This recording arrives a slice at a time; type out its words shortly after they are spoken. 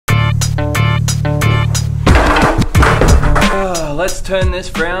let's turn this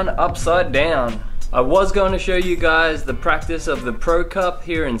frown upside down. I was going to show you guys the practice of the Pro Cup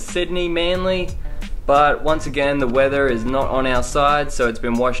here in Sydney mainly, but once again the weather is not on our side, so it's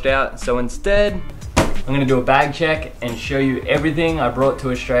been washed out. So instead, I'm going to do a bag check and show you everything I brought to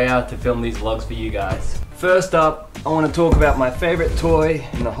Australia to film these vlogs for you guys. First up, I want to talk about my favorite toy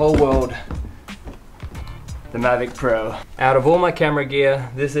in the whole world, the Mavic Pro. Out of all my camera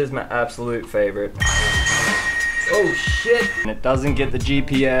gear, this is my absolute favorite. Oh shit! And it doesn't get the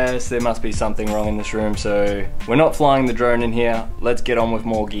GPS, there must be something wrong in this room, so we're not flying the drone in here. Let's get on with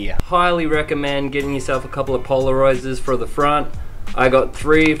more gear. Highly recommend getting yourself a couple of polarizers for the front. I got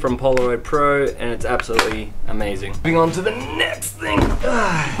 3 from Polaroid Pro and it's absolutely amazing. Moving on to the next thing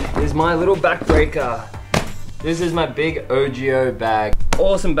is my little backbreaker. This is my big OGO bag.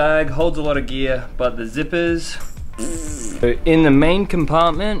 Awesome bag, holds a lot of gear, but the zippers. So in the main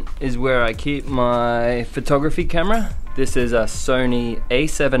compartment is where I keep my photography camera. This is a Sony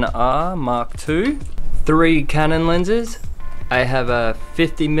A7R Mark II, 3 Canon lenses. I have a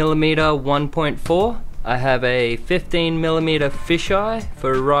 50mm 1.4. I have a 15mm fisheye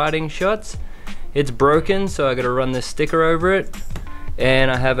for riding shots. It's broken, so I gotta run this sticker over it.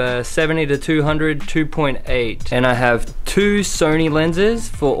 And I have a 70 to 200 2.8, and I have 2 Sony lenses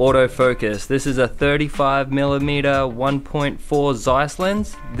for autofocus. This is a 35mm 1.4 Zeiss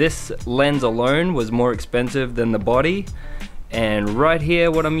lens. This lens alone was more expensive than the body, and right here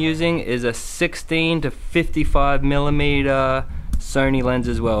what I'm using is a 16 to 55mm Sony lens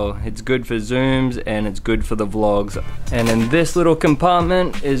as well. It's good for zooms and it's good for the vlogs. And in this little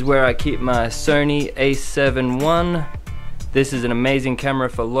compartment is where I keep my Sony A7 I. This is an amazing camera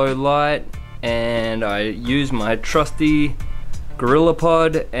for low light, and I use my trusty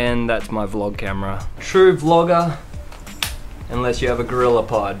GorillaPod, and that's my vlog camera. True vlogger, unless you have a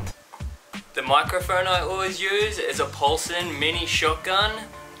GorillaPod. The microphone I always use is a Paulson mini shotgun,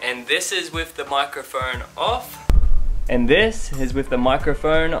 and this is with the microphone off, and this is with the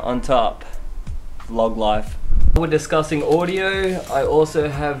microphone on top. Vlog life. We're discussing audio. I also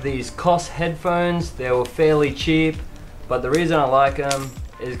have these Koss headphones. They were fairly cheap. But the reason I like them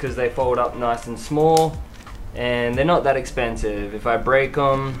is because they fold up nice and small, and they're not that expensive. If I break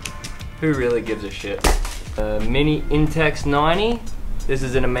them, who really gives a shit? Mini Intex 90. This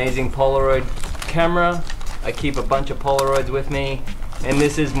is an amazing Polaroid camera. I keep a bunch of Polaroids with me, and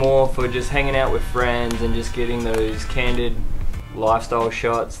this is more for just hanging out with friends and just getting those candid lifestyle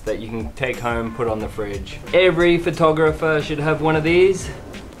shots that you can take home, put on the fridge. Every photographer should have one of these.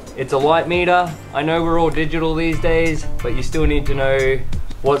 It's a light meter. I know we're all digital these days, but you still need to know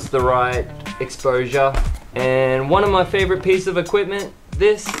what's the right exposure. And one of my favorite pieces of equipment,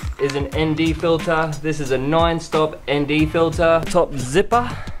 this is an ND filter. This is a 9-stop ND filter. Top zipper.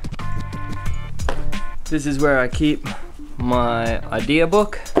 This is where I keep my idea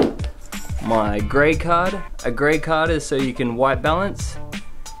book, my grade card. A grade card is so you can white balance.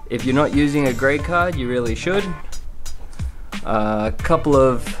 If you're not using a grade card, you really should. A couple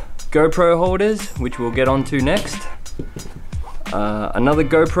of GoPro holders, which we'll get onto next. Another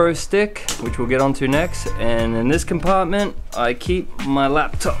GoPro stick, which we'll get onto next. And in this compartment, I keep my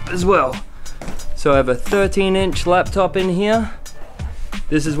laptop as well. So I have a 13-inch laptop in here.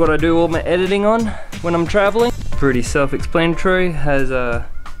 This is what I do all my editing on when I'm traveling. Pretty self-explanatory. Has a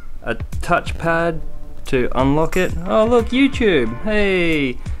touchpad to unlock it. Oh look, YouTube.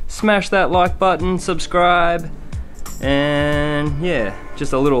 Hey, smash that like button, subscribe. And yeah,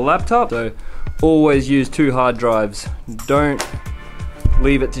 just a little laptop. So always use 2 hard drives. Don't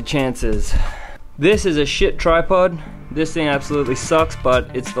leave it to chances. This is a shit tripod. This thing absolutely sucks, but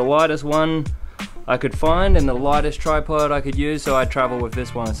it's the lightest one I could find and the lightest tripod I could use, so I travel with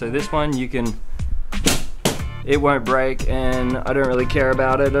this one. So this one it won't break, and I don't really care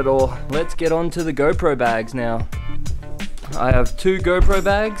about it at all. Let's get on to the GoPro bags now. I have 2 GoPro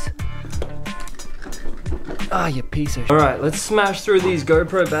bags. Ah, you piece of shit. Alright, let's smash through these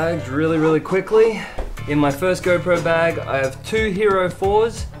GoPro bags really quickly. In my first GoPro bag, I have 2 Hero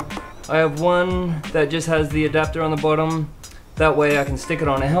 4s. I have one that just has the adapter on the bottom. That way I can stick it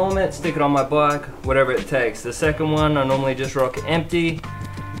on a helmet, stick it on my bike, whatever it takes. The second one, I normally just rock empty.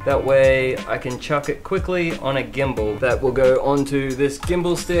 That way I can chuck it quickly on a gimbal. That will go onto this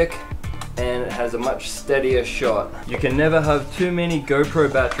gimbal stick, and it has a much steadier shot. You can never have too many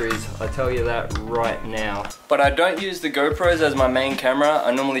GoPro batteries, I tell you that right now. But I don't use the GoPros as my main camera.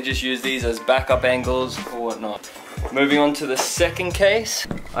 I normally just use these as backup angles or whatnot. Moving on to the second case,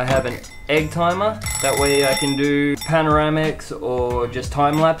 I have an egg timer. That way I can do panoramics or just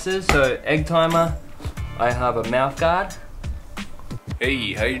time lapses. So egg timer, I have a mouth guard.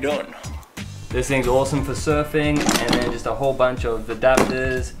 Hey, how you doing? This thing's awesome for surfing, and then just a whole bunch of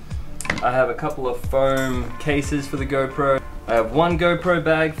adapters. I have a couple of foam cases for the GoPro. I have one GoPro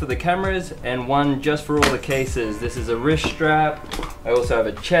bag for the cameras and one just for all the cases. This is a wrist strap. I also have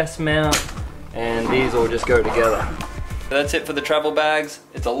a chest mount, and these all just go together. So that's it for the travel bags.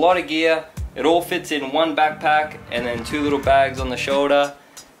 It's a lot of gear. It all fits in one backpack and then 2 little bags on the shoulder,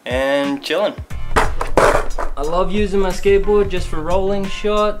 and chilling. I love using my skateboard just for rolling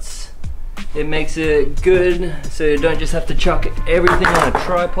shots. It makes it good so you don't just have to chuck everything on a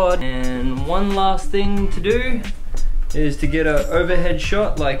tripod. And one last thing to do is to get an overhead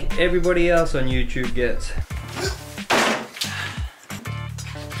shot like everybody else on YouTube gets.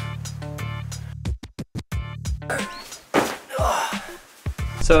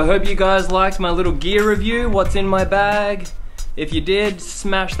 So I hope you guys liked my little gear review, what's in my bag. If you did,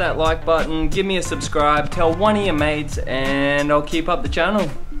 smash that like button, give me a subscribe, tell one of your mates, and I'll keep up the channel.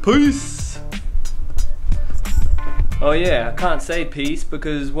 Peace! Oh yeah, I can't say peace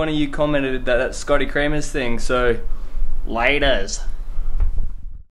because one of you commented that that's Scotty Kramer's thing, so laters.